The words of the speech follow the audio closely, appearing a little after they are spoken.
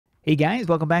Hey guys,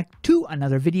 welcome back to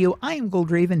another video. I am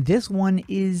Goldraven. This one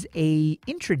is a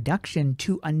introduction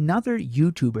to another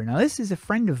YouTuber. Now this is a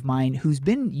friend of mine who's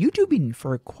been YouTubing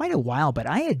for quite a while, but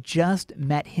I had just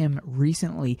met him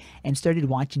recently and started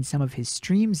watching some of his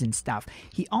streams and stuff.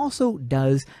 He also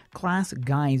does class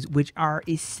guides, which are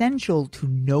essential to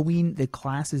knowing the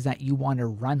classes that you want to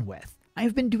run with.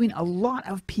 I've been doing a lot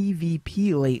of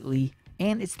PvP lately,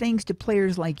 and it's thanks to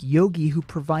players like Yogi who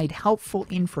provide helpful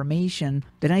information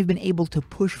that I've been able to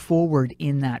push forward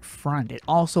in that front. It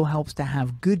also helps to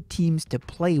have good teams to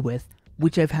play with,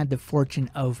 which I've had the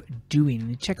fortune of doing.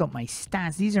 And check out my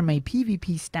stats. These are my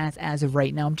PvP stats as of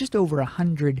right now. I'm just over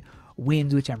 100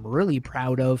 wins, which I'm really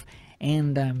proud of.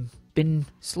 And been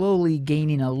slowly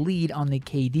gaining a lead on the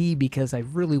KD because I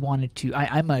really wanted to.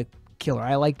 I'm a killer.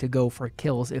 I like to go for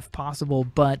kills if possible,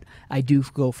 but I do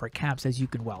go for caps, as you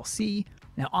can well see.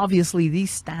 Now obviously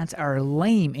these stats are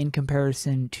lame in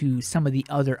comparison to some of the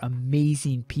other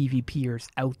amazing PvPers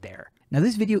out there. Now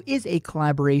this video is a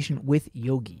collaboration with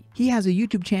Yogi. He has a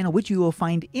YouTube channel which you will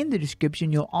find in the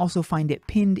description. You'll also find it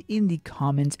pinned in the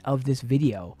comments of this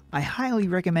video. I highly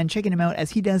recommend checking him out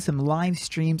as he does some live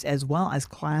streams as well as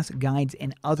class guides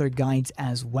and other guides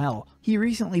as well. He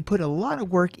recently put a lot of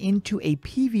work into a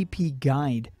PvP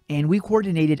guide and we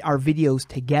coordinated our videos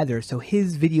together, so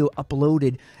his video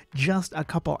uploaded just a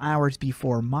couple hours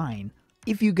before mine.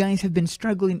 If you guys have been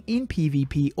struggling in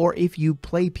PvP, or if you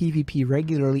play PvP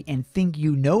regularly and think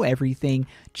you know everything,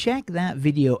 check that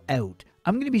video out.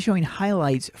 I'm going to be showing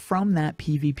highlights from that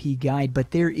PvP guide,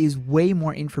 but there is way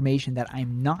more information that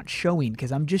I'm not showing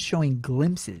because I'm just showing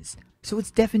glimpses. So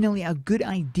it's definitely a good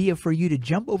idea for you to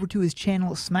jump over to his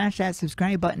channel, smash that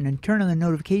subscribe button, and turn on the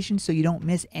notifications so you don't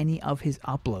miss any of his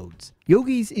uploads.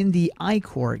 Yogi's in the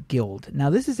iCore guild.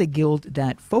 Now this is a guild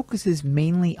that focuses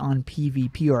mainly on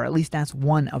PvP, or at least that's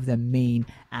one of the main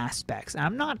aspects.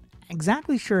 I'm not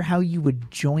exactly sure how you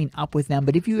would join up with them,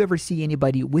 but if you ever see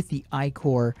anybody with the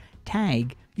iCore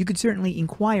tag, you could certainly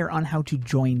inquire on how to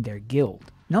join their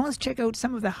guild. Now let's check out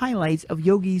some of the highlights of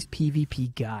Yogi's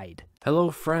PvP guide.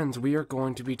 Hello friends, we are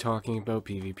going to be talking about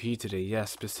PvP today, yes,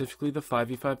 specifically the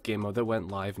 5v5 game mode that went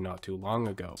live not too long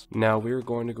ago. Now we are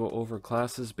going to go over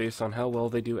classes based on how well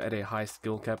they do at a high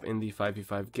skill cap in the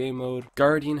 5v5 game mode.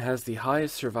 Guardian has the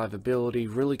highest survivability,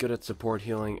 really good at support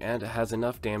healing, and has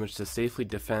enough damage to safely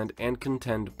defend and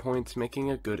contend points, making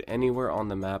it good anywhere on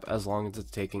the map as long as it's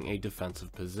taking a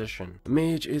defensive position.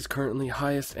 Mage is currently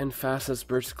highest and fastest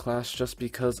burst class just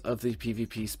because of the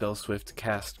PvP spell Swift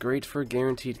cast, great for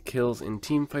guaranteed kills in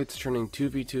team fights, turning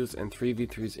 2v2s and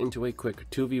 3v3s into a quick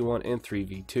 2v1 and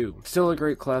 3v2. Still a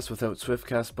great class without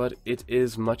Swiftcast, but it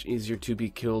is much easier to be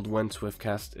killed when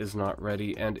Swiftcast is not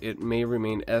ready, and it may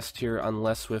remain S tier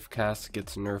unless Swiftcast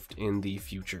gets nerfed in the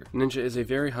future. Ninja is a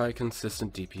very high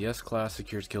consistent DPS class,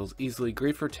 secures kills easily,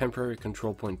 great for temporary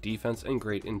control point defense, and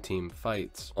great in team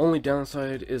fights. Only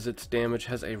downside is its damage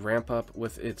has a ramp up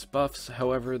with its buffs.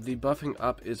 However, the buffing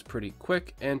up is pretty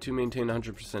quick, and to maintain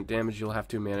 100% damage you'll have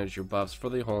to manage your buffs for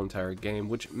the whole entire game,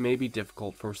 which may be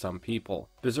difficult for some people.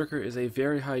 Berserker is a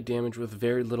very high damage with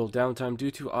very little downtime due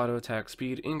to auto attack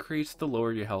speed increase the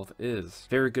lower your health is.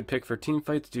 Very good pick for team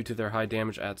fights due to their high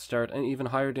damage at start and even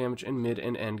higher damage in mid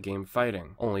and end game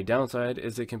fighting. Only downside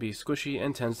is it can be squishy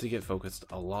and tends to get focused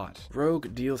a lot.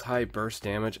 Rogue deals high burst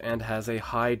damage and has a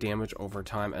high damage over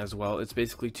time as well. It's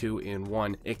basically 2 in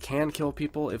 1. It can kill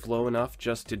people if low enough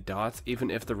just to dots, even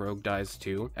if the rogue dies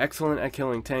too. Excellent at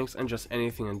killing tanks and just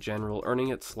anything in general, earning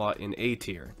its slot in A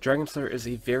tier. Dragonslayer is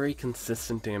a very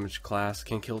consistent damage class,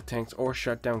 can kill tanks or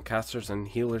shut down casters and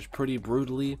healers pretty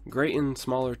brutally, great in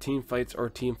smaller team fights or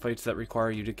team fights that require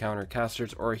you to counter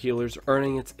casters or healers,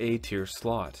 earning its A tier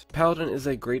slot. Paladin is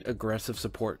a great aggressive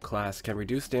support class, can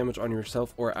reduce damage on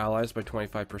yourself or allies by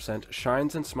 25%,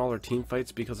 shines in smaller team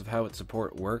fights because of how its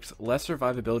support works, less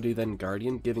survivability than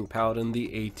Guardian, giving Paladin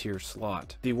the A tier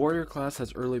slot. The Warrior class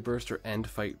has early burst or end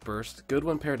fight burst, good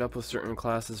when paired up with certain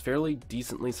classes, fairly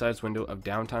decently sized window of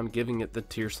downtime, giving it the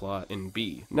tier slot in B.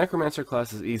 Necromancer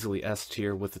class is easily S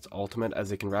tier with its ultimate,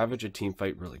 as it can ravage a team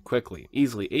fight really quickly.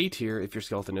 Easily A tier if your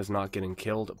skeleton is not getting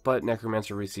killed, but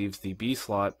Necromancer receives the B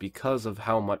slot because of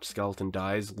how much skeleton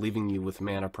dies, leaving you with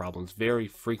mana problems very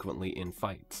frequently in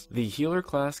fights. The healer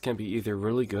class can be either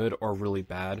really good or really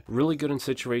bad. Really good in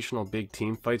situational big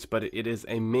team fights, but it is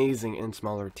amazing in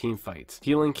smaller team fights.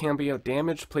 Healing can be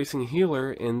outdamaged, placing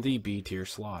healer in the B tier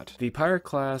slot. The Pirate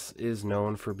class class is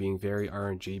known for being very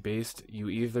RNG based. You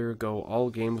either go all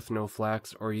game with no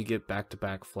flax or you get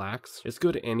back-to-back flax. It's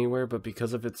good anywhere, but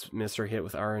because of its miss or hit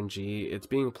with RNG, it's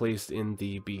being placed in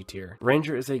the B tier.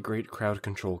 Ranger is a great crowd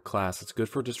control class. It's good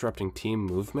for disrupting team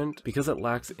movement because it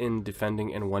lacks in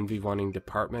defending and 1v1ing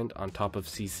department on top of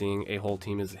CCing a whole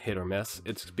team is hit or miss.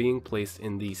 It's being placed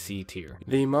in the C tier.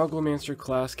 The Mogglemancer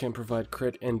class can provide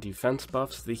crit and defense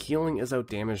buffs. The healing is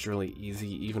outdamaged really easy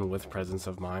even with presence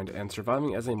of mind, and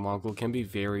surviving as a Mongol can be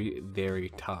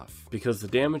very tough. Because the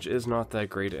damage is not that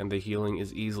great and the healing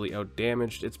is easily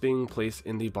outdamaged, it's being placed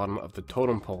in the bottom of the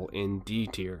totem pole in D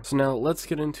tier. So now let's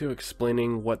get into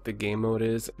explaining what the game mode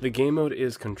is. The game mode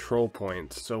is control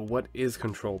points. So what is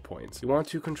control points? You want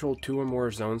to control 2 or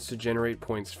more zones to generate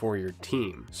points for your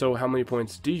team. So how many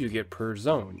points do you get per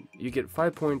zone? You get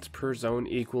 5 points per zone,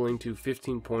 equaling to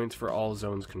 15 points for all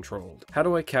zones controlled. How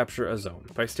do I capture a zone?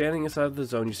 By standing inside the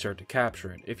zone, you start to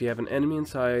capture it. If you have an enemy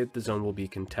inside, the zone will be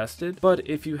contested, but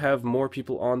if you have more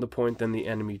people on the point than the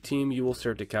enemy team, you will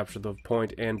start to capture the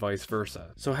point and vice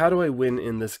versa. So how do I win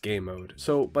in this game mode?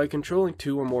 So by controlling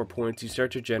 2 or more points, you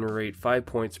start to generate 5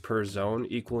 points per zone,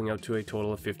 equaling out to a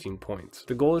total of 15 points.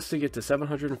 The goal is to get to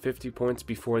 750 points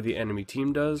before the enemy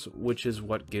team does, which is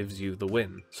what gives you the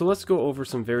win. So let's go over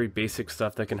some very basic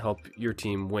stuff that can help your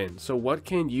team win. So what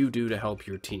can you do to help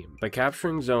your team? By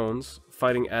capturing zones,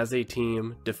 fighting as a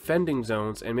team, defending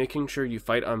zones, and making sure you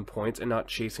fight on points and not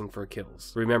chasing for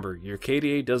kills. Remember, your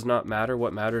KDA does not matter.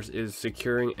 What matters is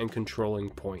securing and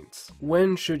controlling points.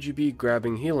 When should you be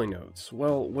grabbing healing nodes?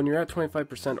 Well, when you're at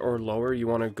 25% or lower, you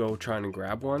want to go try and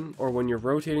grab one, or when you're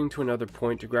rotating to another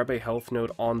point to grab a health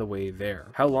node on the way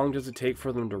there. How long does it take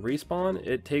for them to respawn?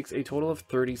 It takes a total of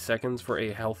 30 seconds for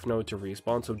a health node to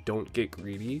respawn, so don't get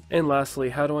greedy. And lastly,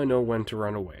 how do I know when to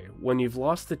run away? When you've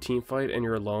lost the team fight and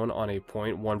you're alone on a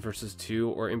point 1 versus 2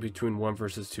 or in between 1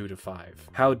 versus 2 to 5.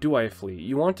 How do I flee?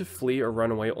 You want to flee or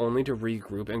run away only to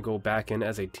regroup and go back in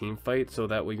as a team fight, so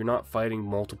that way you're not fighting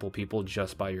multiple people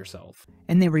just by yourself.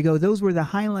 And there we go. Those were the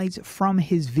highlights from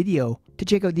his video. To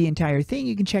check out the entire thing,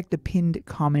 you can check the pinned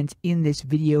comments in this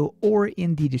video or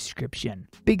in the description.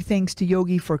 Big thanks to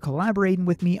Yogi for collaborating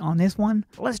with me on this one.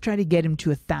 Let's try to get him to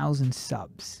 1,000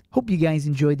 subs. Hope you guys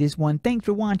enjoyed this one. Thanks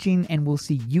for watching, and we'll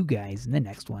see you guys in the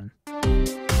next one.